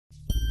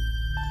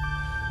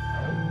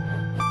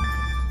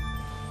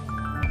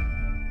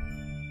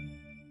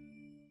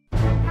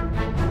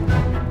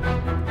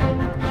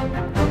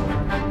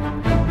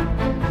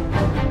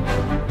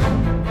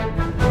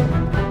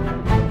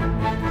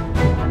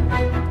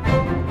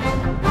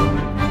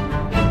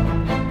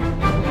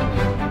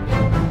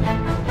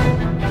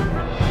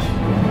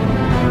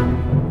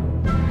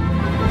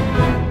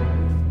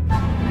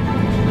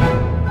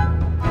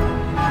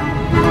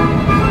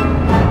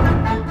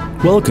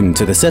Welcome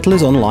to the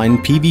Settlers Online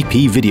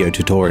PvP video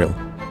tutorial.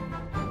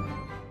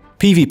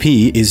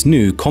 PvP is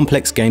new,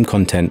 complex game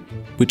content,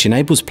 which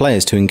enables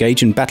players to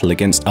engage in battle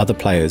against other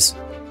players.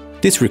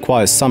 This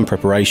requires some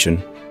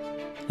preparation.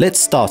 Let's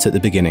start at the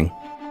beginning.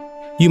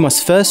 You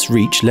must first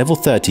reach level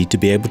 30 to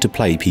be able to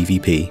play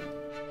PvP.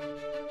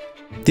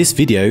 This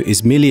video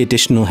is merely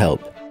additional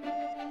help.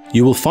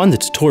 You will find the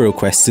tutorial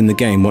quests in the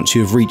game once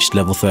you have reached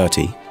level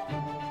 30.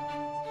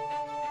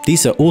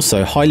 These are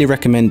also highly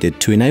recommended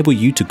to enable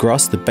you to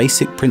grasp the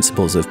basic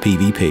principles of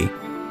PvP.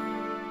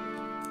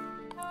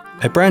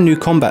 A brand new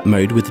combat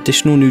mode with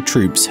additional new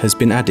troops has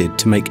been added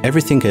to make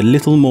everything a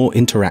little more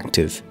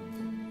interactive.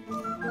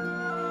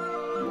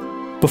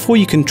 Before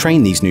you can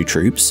train these new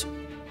troops,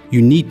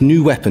 you need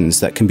new weapons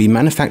that can be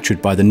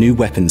manufactured by the new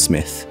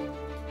weaponsmith.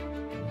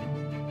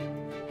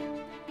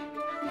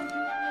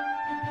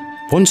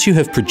 Once you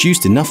have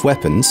produced enough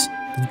weapons,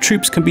 the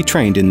troops can be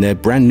trained in their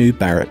brand new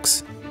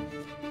barracks.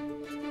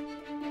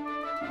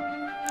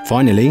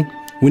 Finally,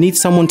 we need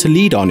someone to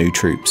lead our new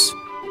troops.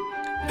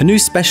 A new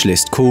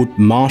specialist called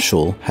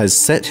Marshal has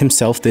set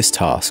himself this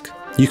task.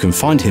 You can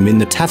find him in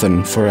the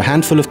tavern for a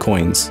handful of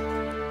coins.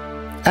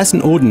 As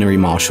an ordinary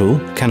Marshal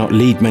cannot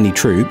lead many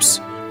troops,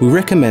 we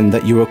recommend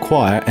that you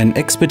acquire an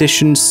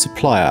expedition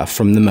supplier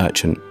from the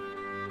merchant.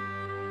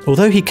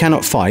 Although he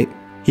cannot fight,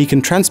 he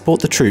can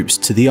transport the troops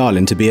to the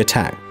island to be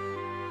attacked.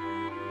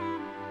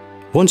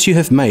 Once you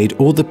have made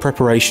all the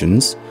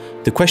preparations,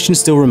 the question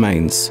still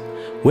remains: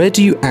 where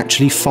do you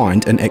actually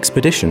find an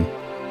expedition?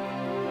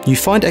 You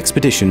find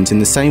expeditions in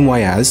the same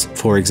way as,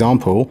 for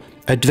example,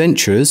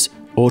 adventures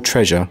or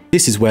treasure.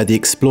 This is where the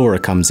explorer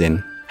comes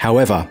in.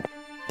 However,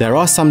 there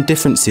are some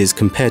differences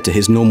compared to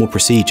his normal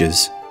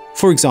procedures.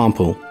 For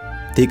example,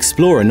 the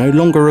explorer no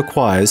longer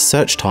requires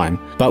search time,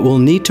 but will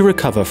need to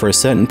recover for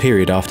a certain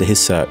period after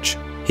his search.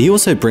 He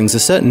also brings a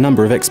certain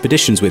number of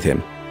expeditions with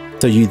him,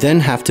 so you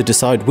then have to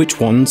decide which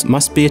ones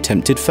must be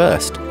attempted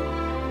first.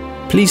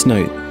 Please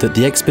note that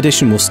the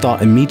expedition will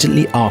start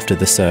immediately after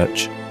the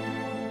search.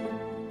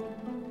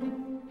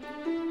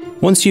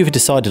 Once you have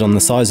decided on the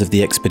size of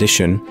the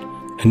expedition,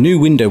 a new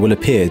window will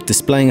appear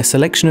displaying a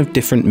selection of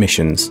different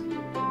missions.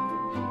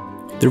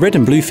 The red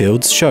and blue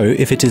fields show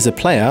if it is a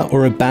player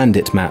or a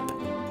bandit map.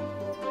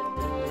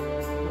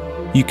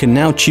 You can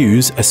now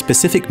choose a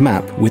specific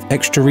map with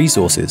extra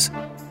resources.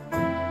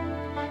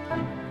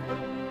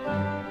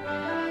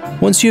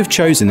 Once you have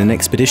chosen an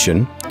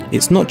expedition,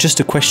 it's not just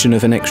a question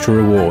of an extra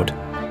reward.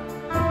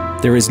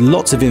 There is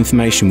lots of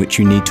information which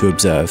you need to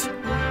observe.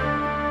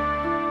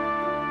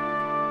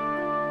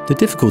 The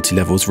difficulty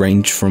levels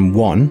range from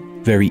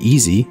 1, very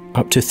easy,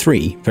 up to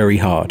 3, very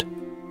hard.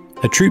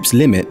 A troop's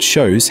limit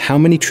shows how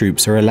many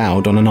troops are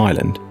allowed on an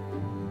island.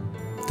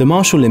 The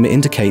marshal limit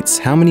indicates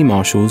how many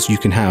marshals you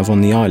can have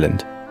on the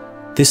island.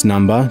 This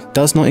number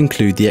does not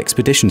include the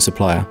expedition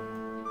supplier.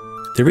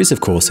 There is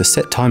of course a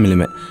set time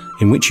limit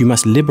in which you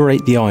must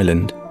liberate the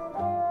island.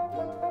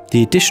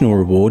 The additional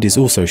reward is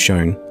also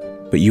shown,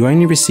 but you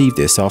only receive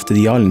this after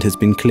the island has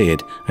been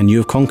cleared and you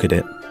have conquered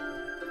it.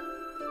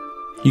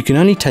 You can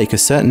only take a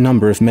certain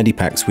number of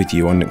medipacks with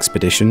you on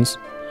expeditions,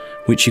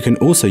 which you can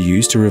also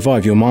use to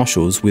revive your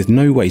marshals with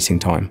no waiting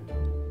time.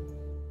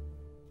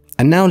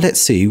 And now let's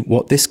see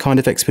what this kind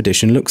of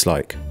expedition looks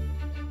like.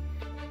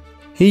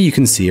 Here you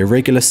can see a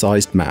regular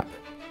sized map.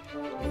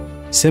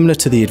 Similar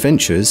to the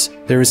adventures,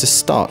 there is a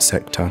start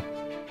sector.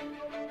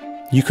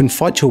 You can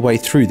fight your way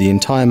through the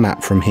entire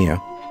map from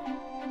here.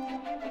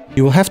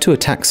 You will have to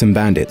attack some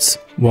bandits,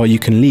 while you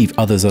can leave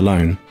others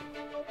alone.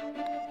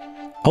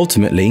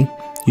 Ultimately,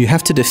 you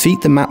have to defeat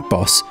the map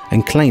boss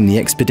and claim the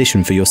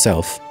expedition for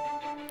yourself.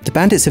 The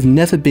bandits have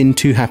never been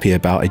too happy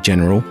about a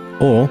general,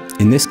 or,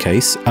 in this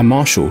case, a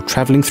marshal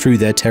travelling through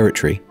their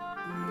territory.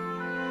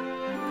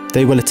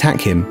 They will attack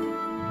him,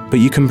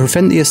 but you can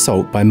prevent the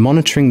assault by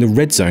monitoring the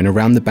red zone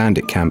around the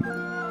bandit camp.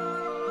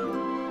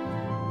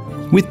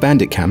 With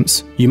bandit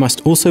camps, you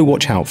must also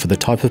watch out for the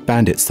type of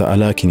bandits that are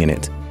lurking in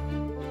it.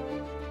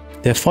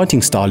 Their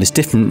fighting style is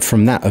different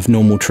from that of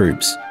normal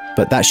troops,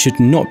 but that should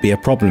not be a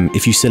problem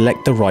if you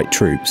select the right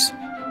troops.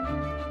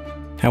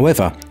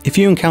 However, if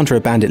you encounter a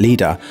bandit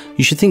leader,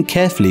 you should think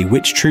carefully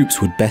which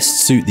troops would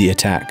best suit the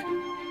attack.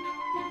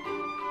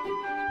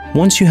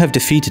 Once you have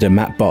defeated a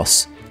map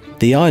boss,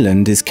 the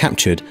island is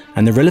captured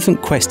and the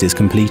relevant quest is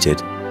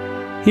completed.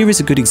 Here is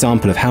a good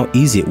example of how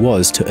easy it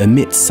was to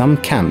omit some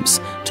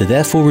camps to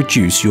therefore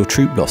reduce your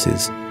troop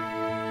losses.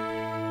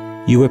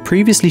 You were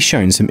previously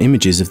shown some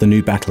images of the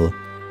new battle,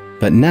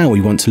 but now we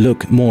want to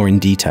look more in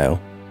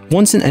detail.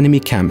 Once an enemy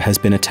camp has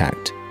been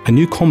attacked, a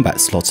new combat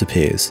slot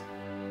appears.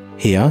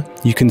 Here,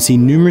 you can see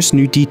numerous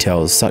new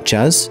details such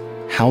as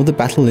how the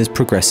battle is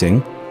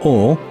progressing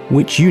or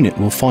which unit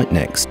will fight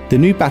next. The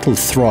new battle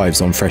thrives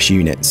on fresh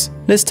units.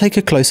 Let's take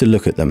a closer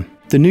look at them.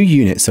 The new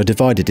units are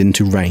divided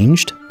into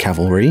ranged,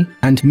 cavalry,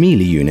 and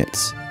melee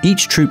units.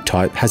 Each troop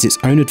type has its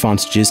own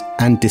advantages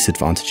and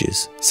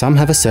disadvantages. Some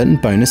have a certain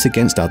bonus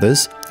against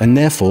others and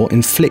therefore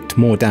inflict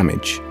more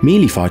damage.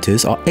 Melee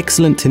fighters are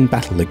excellent in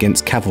battle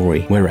against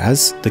cavalry,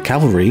 whereas the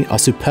cavalry are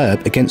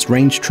superb against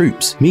ranged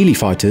troops. Melee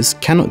fighters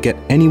cannot get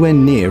anywhere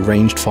near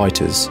ranged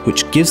fighters,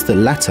 which gives the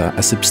latter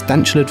a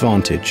substantial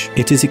advantage.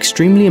 It is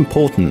extremely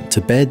important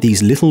to bear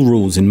these little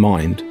rules in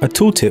mind. A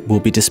tooltip will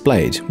be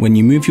displayed when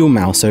you move your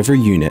mouse over a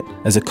unit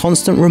as a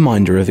constant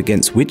reminder of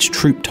against which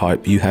troop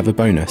type you have a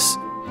bonus.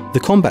 The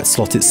combat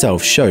slot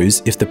itself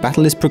shows if the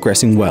battle is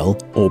progressing well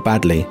or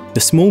badly. The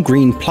small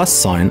green plus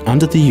sign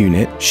under the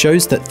unit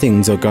shows that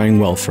things are going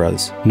well for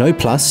us. No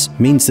plus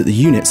means that the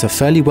units are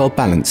fairly well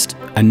balanced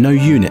and no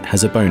unit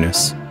has a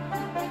bonus.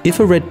 If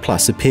a red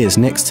plus appears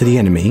next to the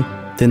enemy,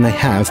 then they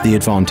have the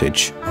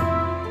advantage.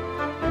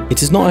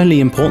 It is not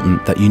only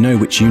important that you know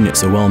which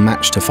units are well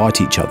matched to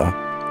fight each other,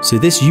 so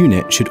this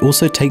unit should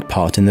also take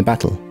part in the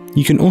battle.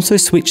 You can also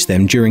switch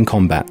them during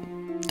combat.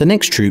 The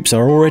next troops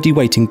are already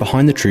waiting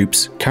behind the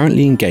troops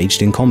currently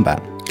engaged in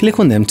combat. Click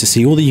on them to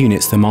see all the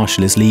units the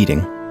marshal is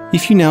leading.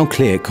 If you now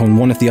click on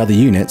one of the other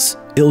units,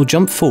 it will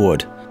jump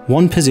forward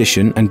one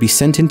position and be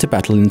sent into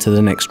battle into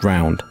the next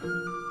round.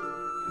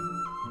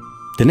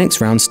 The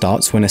next round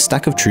starts when a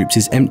stack of troops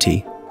is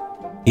empty,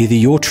 either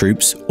your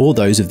troops or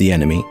those of the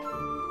enemy.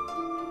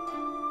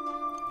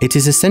 It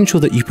is essential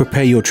that you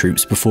prepare your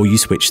troops before you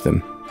switch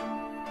them.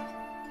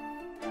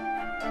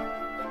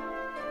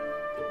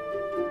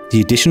 The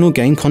additional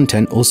game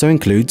content also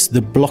includes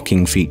the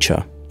blocking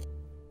feature.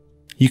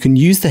 You can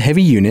use the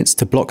heavy units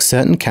to block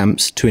certain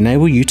camps to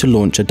enable you to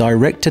launch a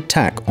direct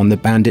attack on the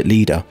bandit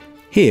leader.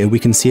 Here we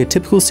can see a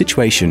typical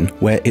situation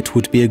where it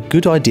would be a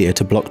good idea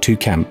to block two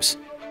camps.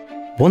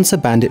 Once a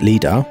bandit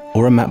leader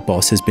or a map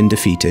boss has been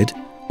defeated,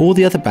 all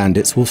the other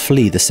bandits will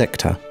flee the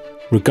sector,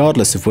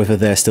 regardless of whether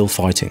they're still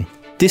fighting.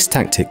 This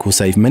tactic will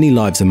save many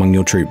lives among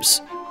your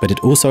troops, but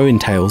it also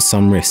entails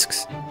some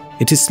risks.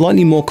 It is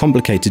slightly more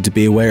complicated to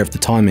be aware of the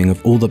timing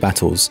of all the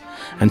battles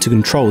and to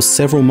control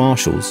several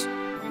marshals.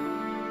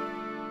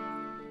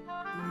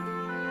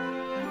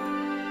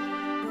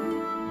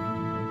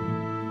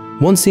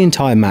 Once the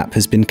entire map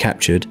has been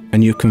captured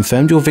and you've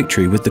confirmed your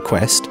victory with the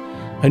quest,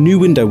 a new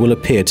window will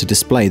appear to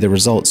display the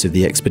results of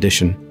the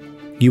expedition.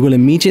 You will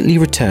immediately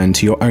return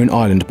to your own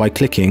island by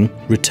clicking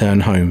Return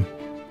Home.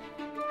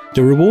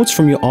 The rewards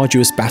from your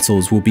arduous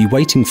battles will be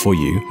waiting for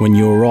you when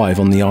you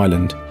arrive on the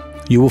island.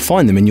 You will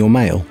find them in your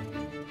mail.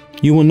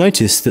 You will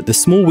notice that the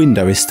small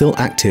window is still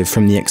active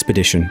from the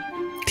expedition.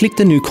 Click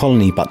the New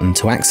Colony button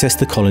to access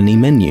the colony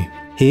menu.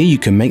 Here you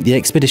can make the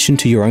expedition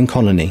to your own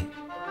colony,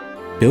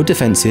 build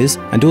defences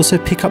and also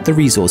pick up the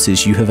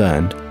resources you have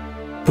earned.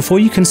 Before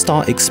you can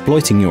start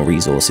exploiting your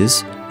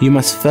resources, you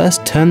must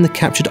first turn the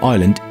captured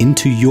island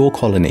into your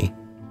colony.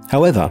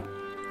 However,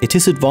 it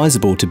is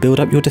advisable to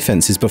build up your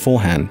defences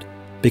beforehand,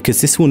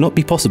 because this will not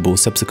be possible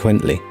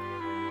subsequently.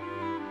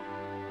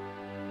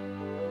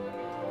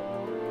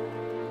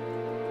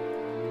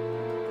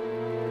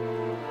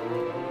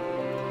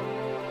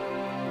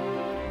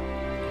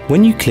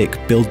 When you click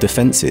Build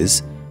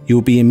Defences, you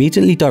will be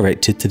immediately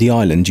directed to the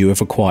island you have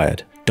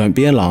acquired. Don't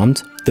be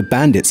alarmed, the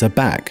bandits are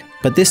back,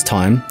 but this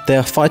time they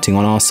are fighting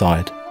on our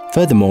side.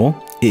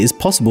 Furthermore, it is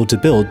possible to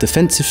build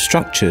defensive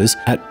structures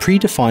at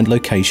predefined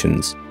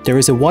locations. There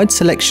is a wide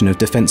selection of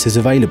defences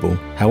available.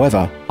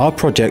 However, our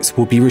projects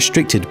will be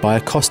restricted by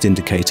a cost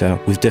indicator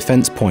with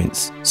defence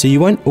points, so you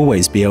won't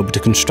always be able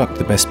to construct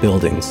the best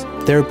buildings.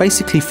 There are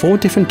basically 4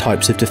 different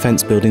types of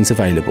defence buildings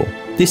available.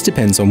 This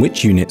depends on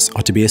which units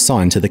are to be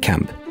assigned to the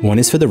camp. One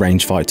is for the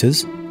ranged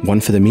fighters, one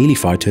for the melee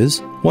fighters,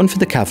 one for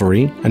the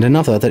cavalry, and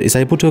another that is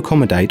able to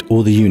accommodate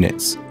all the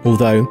units,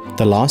 although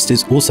the last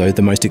is also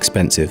the most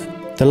expensive.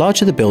 The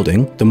larger the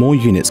building, the more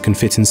units can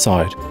fit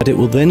inside, but it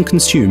will then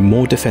consume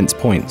more defense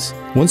points.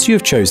 Once you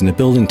have chosen a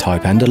building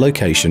type and a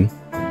location,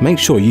 make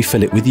sure you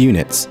fill it with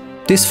units.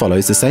 This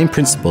follows the same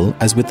principle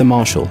as with the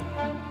marshal.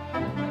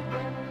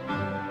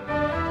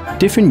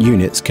 Different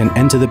units can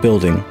enter the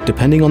building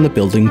depending on the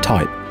building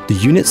type. The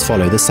units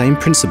follow the same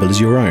principle as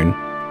your own,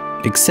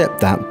 except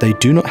that they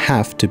do not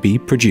have to be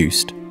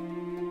produced.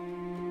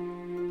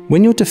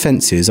 When your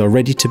defences are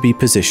ready to be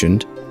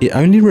positioned, it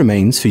only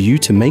remains for you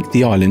to make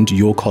the island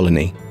your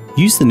colony.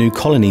 Use the New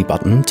Colony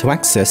button to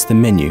access the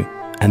menu,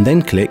 and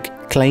then click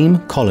Claim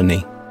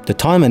Colony. The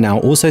timer now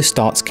also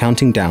starts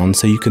counting down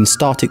so you can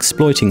start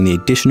exploiting the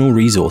additional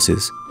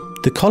resources.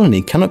 The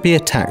colony cannot be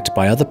attacked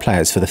by other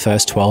players for the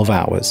first 12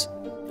 hours.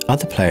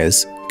 Other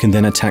players can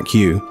then attack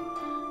you,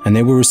 and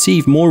they will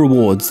receive more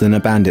rewards than a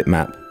bandit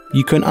map.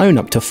 You can own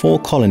up to 4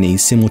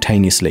 colonies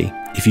simultaneously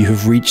if you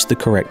have reached the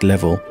correct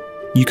level.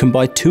 You can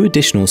buy 2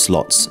 additional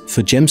slots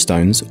for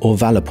gemstones or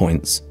valor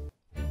points.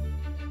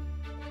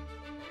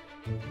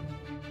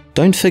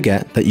 Don't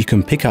forget that you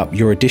can pick up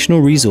your additional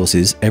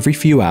resources every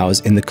few hours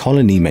in the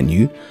colony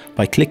menu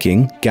by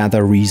clicking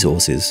Gather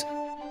Resources.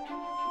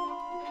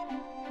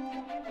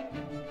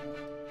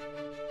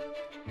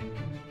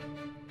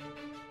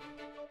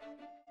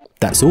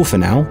 That's all for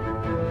now.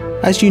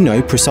 As you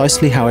know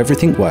precisely how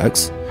everything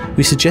works,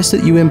 we suggest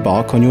that you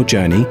embark on your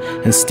journey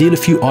and steal a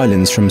few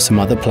islands from some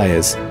other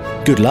players.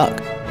 Good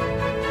luck!